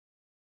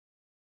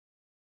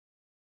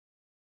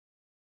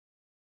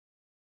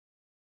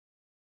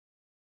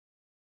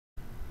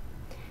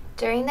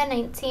During the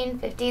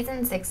 1950s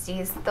and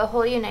 60s, the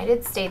whole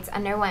United States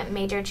underwent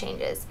major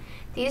changes.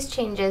 These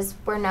changes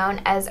were known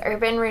as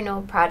urban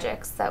renewal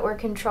projects that were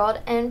controlled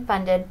and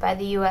funded by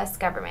the U.S.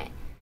 government.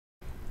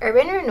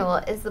 Urban renewal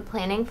is the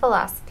planning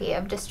philosophy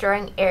of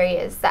destroying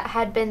areas that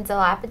had been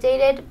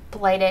dilapidated,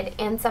 blighted,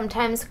 and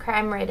sometimes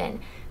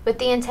crime-ridden, with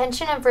the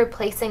intention of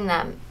replacing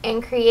them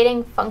and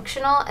creating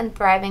functional and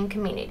thriving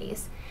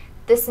communities.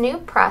 This new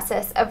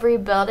process of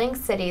rebuilding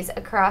cities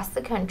across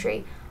the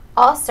country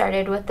all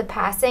started with the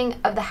passing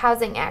of the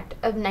Housing Act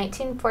of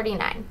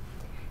 1949.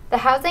 The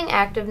Housing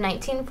Act of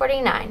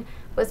 1949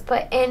 was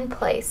put in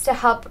place to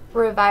help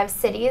revive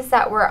cities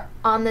that were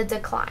on the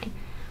decline.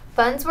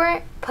 Funds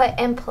were put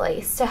in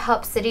place to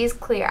help cities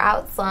clear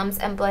out slums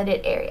and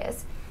blighted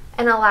areas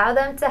and allow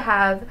them to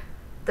have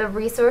the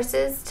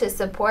resources to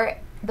support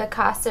the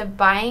cost of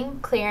buying,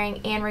 clearing,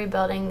 and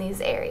rebuilding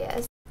these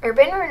areas.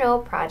 Urban renewal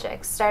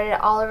projects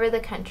started all over the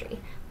country,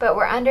 but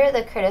were under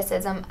the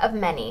criticism of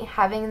many,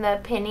 having the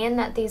opinion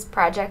that these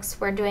projects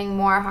were doing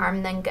more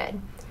harm than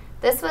good.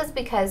 This was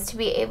because to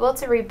be able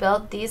to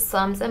rebuild these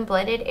slums and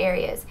blighted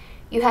areas,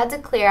 you had to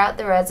clear out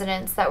the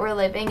residents that were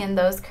living in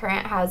those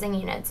current housing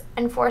units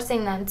and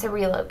forcing them to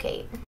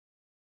relocate.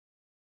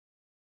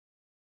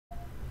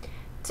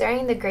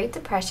 During the Great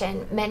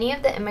Depression, many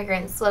of the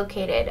immigrants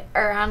located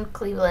around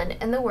Cleveland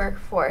in the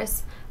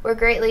workforce were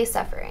greatly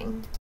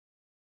suffering.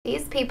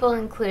 These people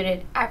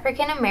included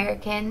African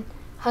American,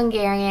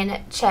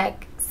 Hungarian,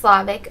 Czech,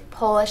 Slavic,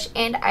 Polish,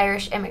 and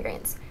Irish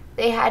immigrants.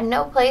 They had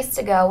no place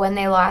to go when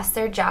they lost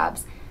their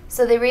jobs,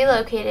 so they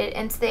relocated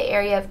into the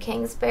area of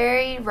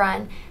Kingsbury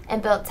Run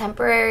and built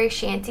temporary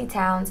shanty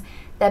towns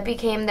that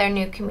became their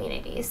new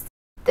communities.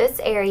 This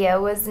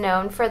area was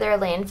known for their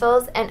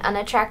landfills and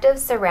unattractive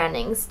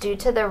surroundings due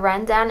to the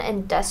rundown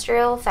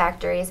industrial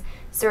factories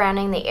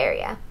surrounding the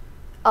area.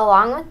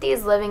 Along with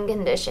these living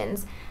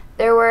conditions,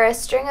 there were a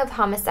string of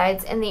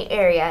homicides in the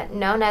area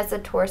known as the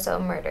Torso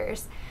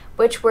murders,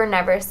 which were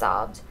never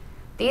solved.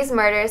 These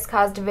murders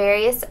caused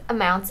various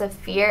amounts of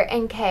fear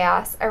and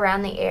chaos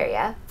around the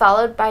area,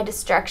 followed by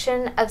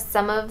destruction of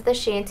some of the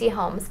shanty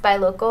homes by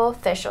local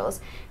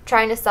officials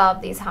trying to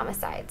solve these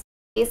homicides.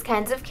 These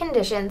kinds of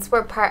conditions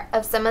were part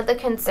of some of the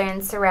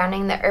concerns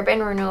surrounding the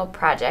urban renewal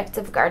project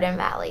of Garden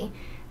Valley,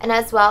 and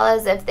as well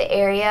as if the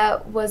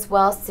area was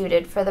well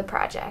suited for the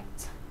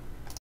project.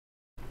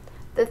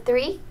 The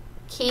three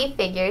key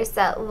figures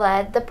that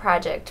led the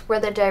project were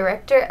the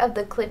director of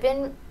the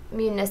Cleveland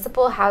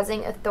Municipal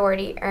Housing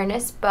Authority,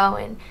 Ernest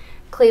Bowen,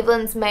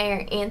 Cleveland's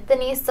Mayor,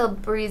 Anthony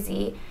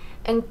Silbruzzi,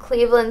 and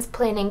Cleveland's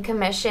Planning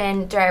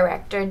Commission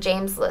Director,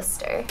 James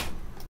Lister.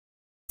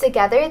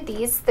 Together,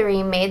 these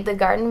three made the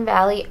Garden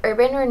Valley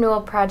Urban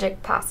Renewal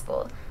Project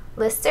possible.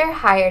 Lister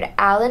hired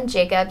Alan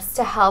Jacobs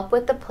to help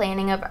with the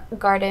planning of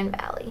Garden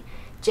Valley.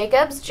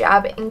 Jacobs'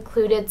 job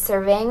included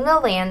surveying the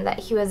land that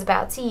he was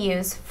about to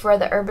use for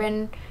the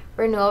Urban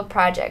Renewal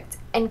Project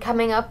and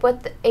coming up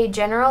with a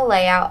general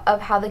layout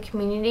of how the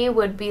community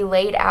would be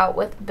laid out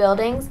with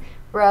buildings,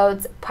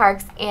 roads,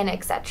 parks, and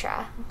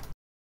etc.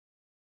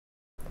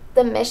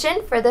 The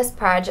mission for this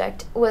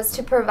project was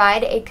to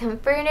provide a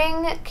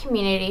comforting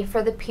community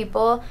for the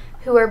people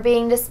who were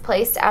being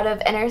displaced out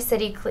of inner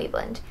city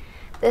Cleveland.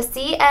 The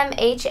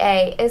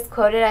CMHA is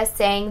quoted as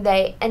saying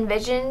they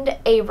envisioned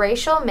a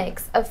racial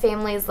mix of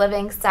families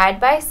living side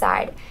by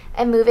side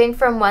and moving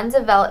from one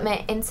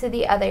development into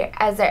the other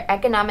as their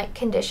economic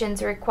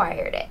conditions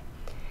required it.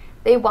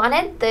 They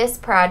wanted this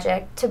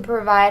project to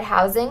provide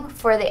housing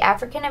for the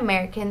African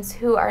Americans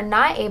who are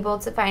not able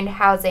to find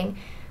housing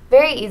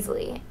very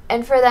easily,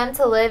 and for them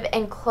to live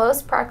in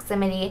close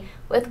proximity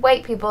with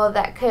white people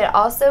that could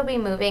also be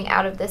moving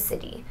out of the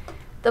city.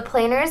 The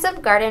planners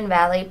of Garden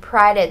Valley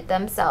prided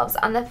themselves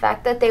on the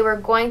fact that they were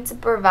going to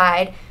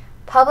provide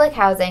public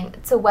housing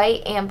to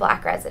white and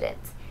black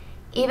residents.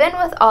 Even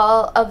with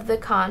all of the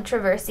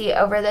controversy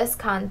over this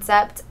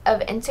concept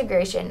of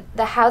integration,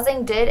 the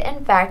housing did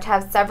in fact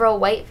have several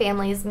white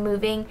families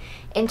moving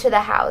into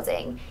the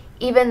housing,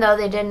 even though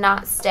they did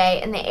not stay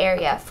in the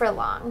area for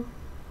long.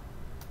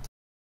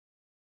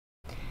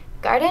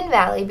 Garden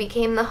Valley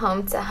became the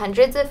home to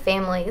hundreds of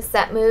families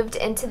that moved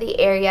into the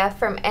area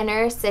from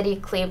inner city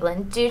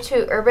Cleveland due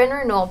to urban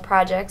renewal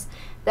projects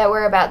that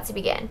were about to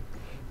begin.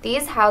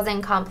 These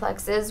housing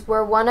complexes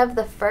were one of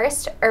the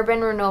first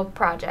urban renewal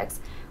projects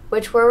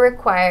which were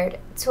required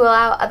to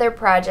allow other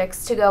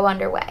projects to go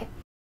underway.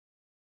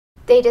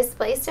 They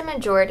displaced a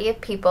majority of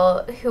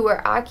people who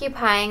were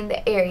occupying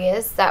the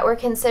areas that were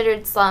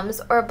considered slums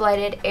or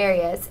blighted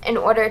areas in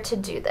order to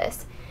do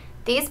this.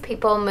 These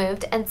people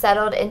moved and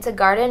settled into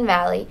Garden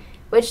Valley,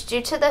 which,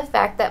 due to the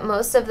fact that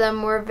most of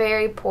them were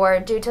very poor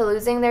due to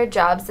losing their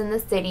jobs in the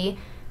city,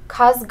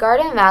 caused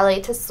Garden Valley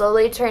to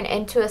slowly turn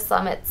into a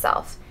slum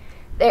itself.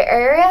 The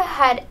area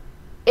had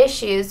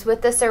issues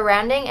with the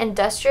surrounding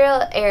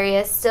industrial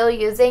areas still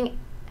using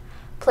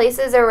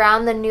places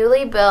around the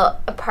newly built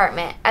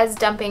apartment as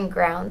dumping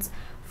grounds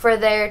for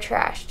their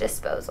trash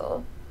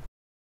disposal.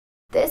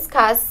 This caused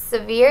caused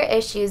severe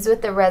issues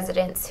with the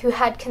residents who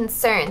had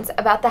concerns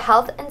about the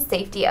health and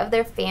safety of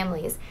their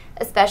families,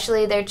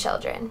 especially their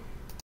children.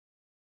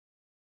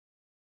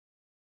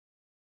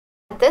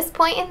 At this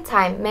point in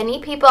time,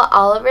 many people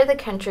all over the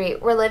country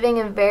were living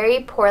in very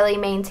poorly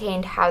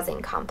maintained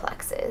housing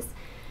complexes.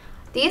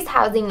 These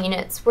housing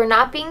units were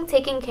not being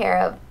taken care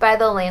of by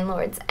the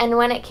landlords, and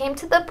when it came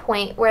to the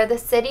point where the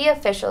city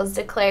officials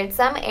declared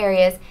some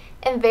areas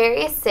in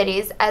various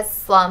cities as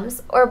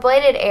slums or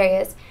blighted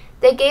areas,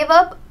 they gave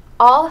up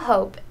all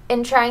hope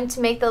in trying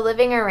to make the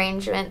living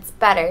arrangements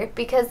better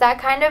because that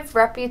kind of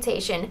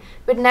reputation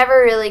would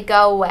never really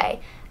go away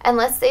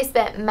unless they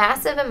spent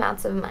massive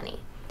amounts of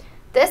money.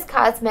 This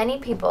caused many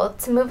people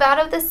to move out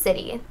of the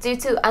city due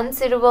to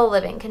unsuitable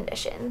living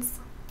conditions.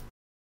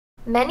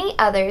 Many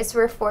others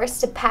were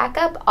forced to pack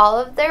up all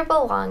of their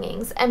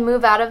belongings and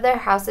move out of their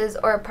houses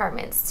or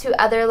apartments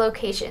to other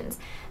locations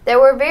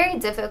that were very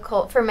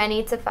difficult for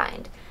many to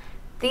find.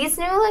 These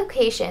new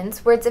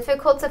locations were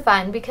difficult to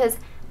find because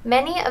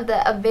many of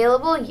the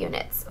available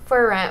units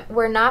for rent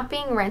were not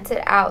being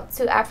rented out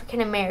to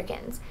African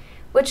Americans,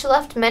 which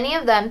left many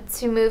of them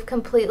to move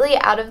completely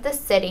out of the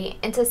city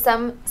into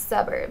some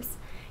suburbs.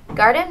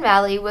 Garden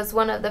Valley was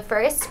one of the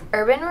first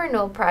urban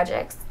renewal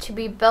projects to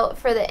be built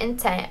for the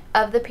intent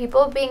of the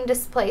people being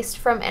displaced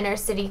from inner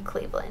city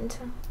Cleveland.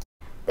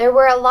 There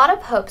were a lot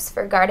of hopes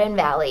for Garden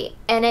Valley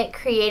and it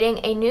creating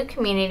a new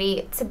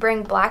community to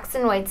bring blacks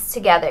and whites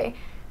together,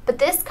 but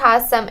this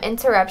caused some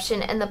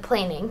interruption in the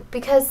planning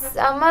because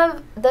some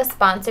of the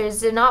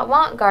sponsors did not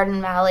want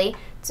Garden Valley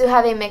to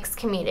have a mixed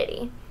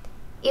community.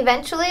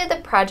 Eventually,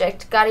 the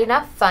project got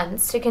enough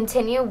funds to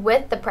continue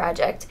with the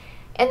project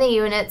and the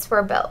units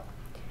were built.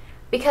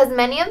 Because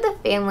many of the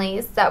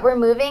families that were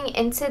moving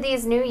into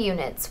these new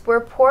units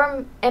were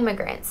poor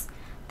immigrants,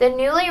 the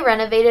newly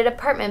renovated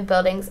apartment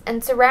buildings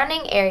and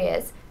surrounding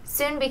areas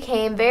soon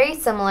became very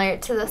similar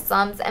to the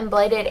slums and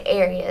blighted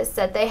areas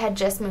that they had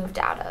just moved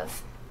out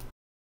of.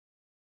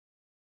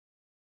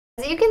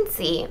 As you can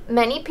see,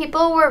 many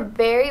people were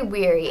very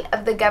weary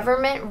of the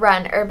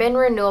government-run urban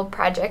renewal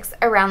projects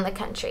around the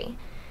country.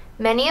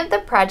 Many of the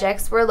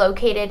projects were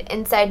located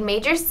inside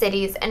major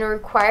cities and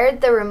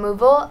required the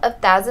removal of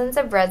thousands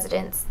of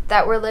residents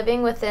that were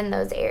living within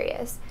those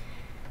areas.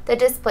 The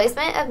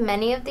displacement of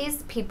many of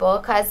these people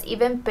caused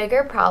even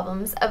bigger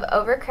problems of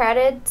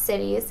overcrowded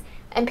cities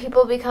and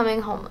people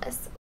becoming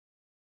homeless.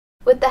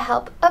 With the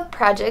help of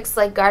projects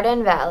like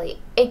Garden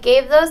Valley, it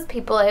gave those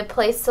people a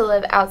place to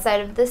live outside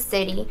of the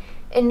city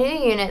in new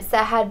units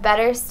that had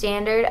better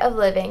standard of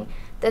living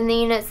than the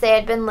units they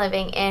had been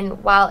living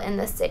in while in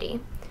the city.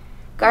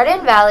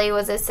 Garden Valley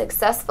was a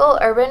successful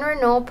urban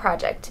renewal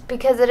project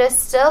because it is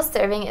still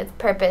serving its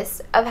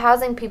purpose of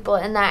housing people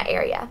in that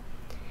area.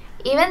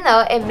 Even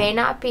though it may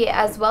not be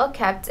as well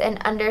kept and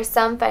under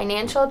some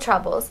financial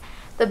troubles,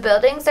 the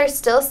buildings are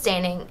still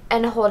standing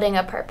and holding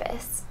a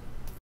purpose.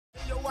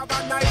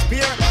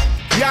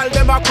 Y'all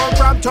them a come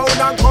from town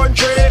and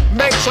country.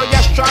 Make sure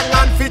you're strong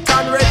and fit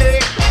and ready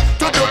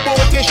to do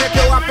booty, shake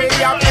your happy,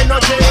 have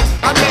energy,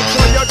 and make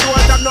sure your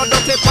doors have no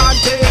dirty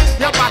panty.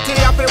 Your body